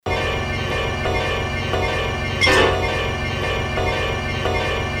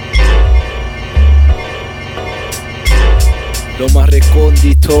lo más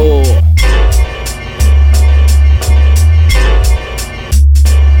recóndito.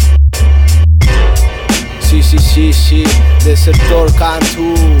 Sí, del sector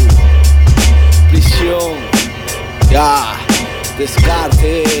Cantu, Prisión, ya, Descart,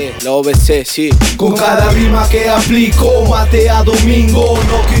 la OBC, sí. Con cada rima que aplico, mate a domingo.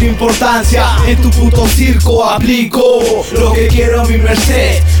 No quiero importancia, en tu puto circo aplico lo que quiero a mi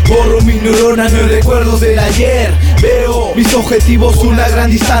merced. Borro mis neuronas, no hay recuerdos del ayer. Veo mis objetivos una gran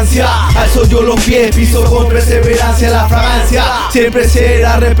distancia. Alzo yo los pies, piso con perseverancia. La fragancia siempre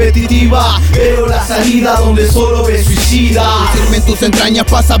será repetitiva. Veo la salida donde solo ves suicida. Decirme en tus entrañas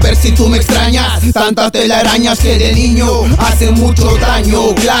para saber si tú me extrañas. Tantas telarañas que de niño hacen mucho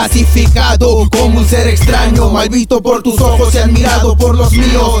daño. Clasificado como un ser extraño, mal visto por tus ojos y admirado por los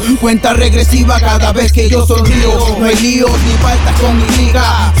míos. Cuenta regresiva cada vez que yo sonrío. No hay líos ni faltas con mi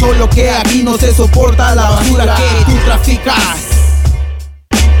liga, solo que aquí no se soporta la basura que tú traficas.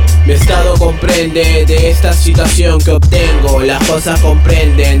 Mi estado comprende de esta situación que obtengo. Las cosas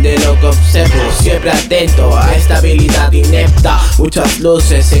comprenden de lo que observo. Siempre atento a estabilidad inepta. Muchas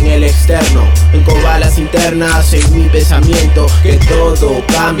luces en el externo, en cobalas internas en mi pensamiento. Que todo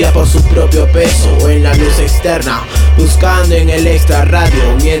cambia por su propio peso en la luz externa. Buscando en el extra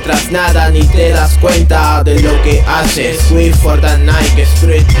radio, mientras nada ni te das cuenta de lo que haces. Wait for the Nike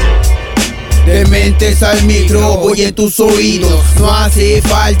Street. De mentes al micro, voy en tus oídos. No hace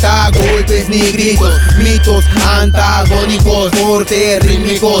falta golpes ni gritos. Mitos antagónicos, cortes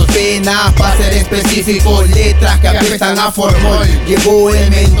rítmicos, penas para ser específicos. Letras que apestan a formol. Llegó el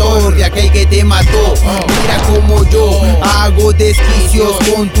mentor de aquel que te mató. Mira como yo hago desquicios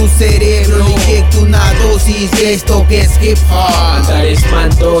con tu cerebro. Inyecto una dosis de esto que es hip hop. Andares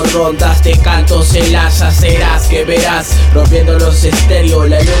manto, rondas de cantos en las aceras que verás. Rompiendo los estéreos,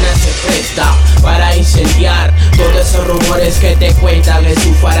 la luna se presta para incendiar todos esos rumores que te cuentan en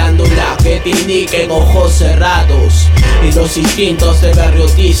su farándula, que te indiquen ojos cerrados. Y los instintos del barrio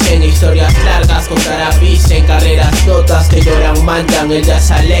dicen historias largas, contar avisen, carreras notas que lloran mandan. Ella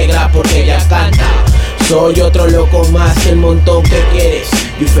se alegra porque ella canta. Soy otro loco más del montón que quieres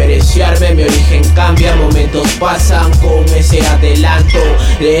diferenciarme, mi origen cambia, momentos pasan con ese adelanto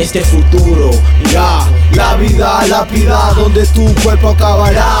de este futuro. Ya, la vida lápida donde tu cuerpo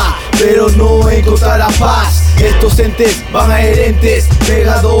acabará, pero no encontrará paz. Estos entes van adherentes,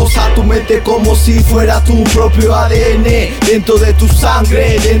 pegados a tu mente como si fuera tu propio ADN. Dentro de tu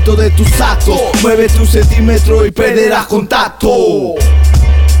sangre, dentro de tus actos, muévete un centímetro y perderás contacto.